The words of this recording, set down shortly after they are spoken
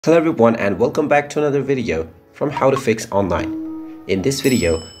Hello everyone and welcome back to another video from How to Fix Online. In this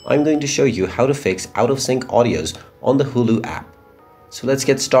video, I'm going to show you how to fix out-of-sync audios on the Hulu app. So let's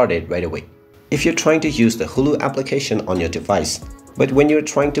get started right away. If you're trying to use the Hulu application on your device, but when you're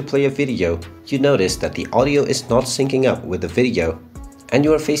trying to play a video, you notice that the audio is not syncing up with the video and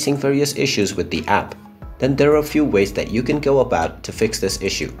you are facing various issues with the app, then there are a few ways that you can go about to fix this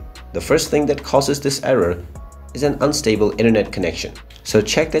issue. The first thing that causes this error is an unstable internet connection. So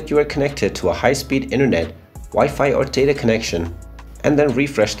check that you are connected to a high-speed internet, Wi-Fi or data connection, and then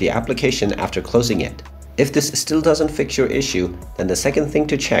refresh the application after closing it. If this still doesn't fix your issue, then the second thing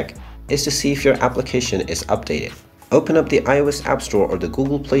to check is to see if your application is updated. Open up the iOS App Store or the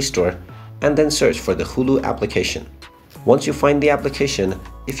Google Play Store and then search for the Hulu application. Once you find the application,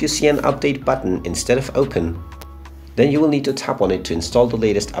 if you see an update button instead of open, then you will need to tap on it to install the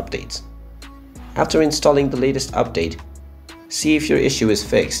latest updates. After installing the latest update, see if your issue is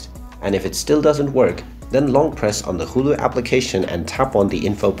fixed, and if it still doesn't work, then long press on the Hulu application and tap on the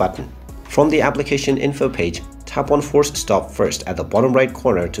info button. From the application info page, tap on force stop first at the bottom right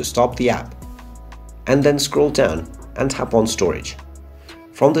corner to stop the app, and then scroll down and tap on storage.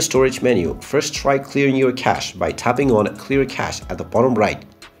 From the storage menu, first try clearing your cache by tapping on clear cache at the bottom right,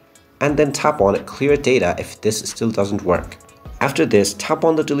 and then tap on clear data if this still doesn't work. After this, tap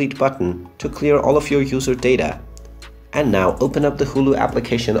on the delete button to clear all of your user data. And now open up the Hulu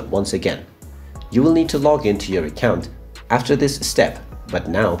application once again. You will need to log into your account after this step, but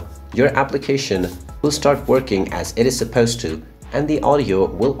now your application will start working as it is supposed to, and the audio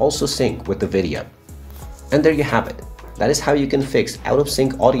will also sync with the video. And there you have it. That is how you can fix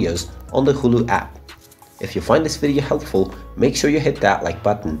out-of-sync audios on the Hulu app. If you find this video helpful, make sure you hit that like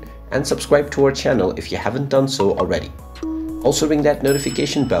button and subscribe to our channel if you haven't done so already. Also ring that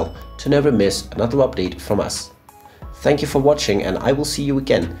notification bell to never miss another update from us. Thank you for watching and I will see you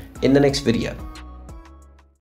again in the next video.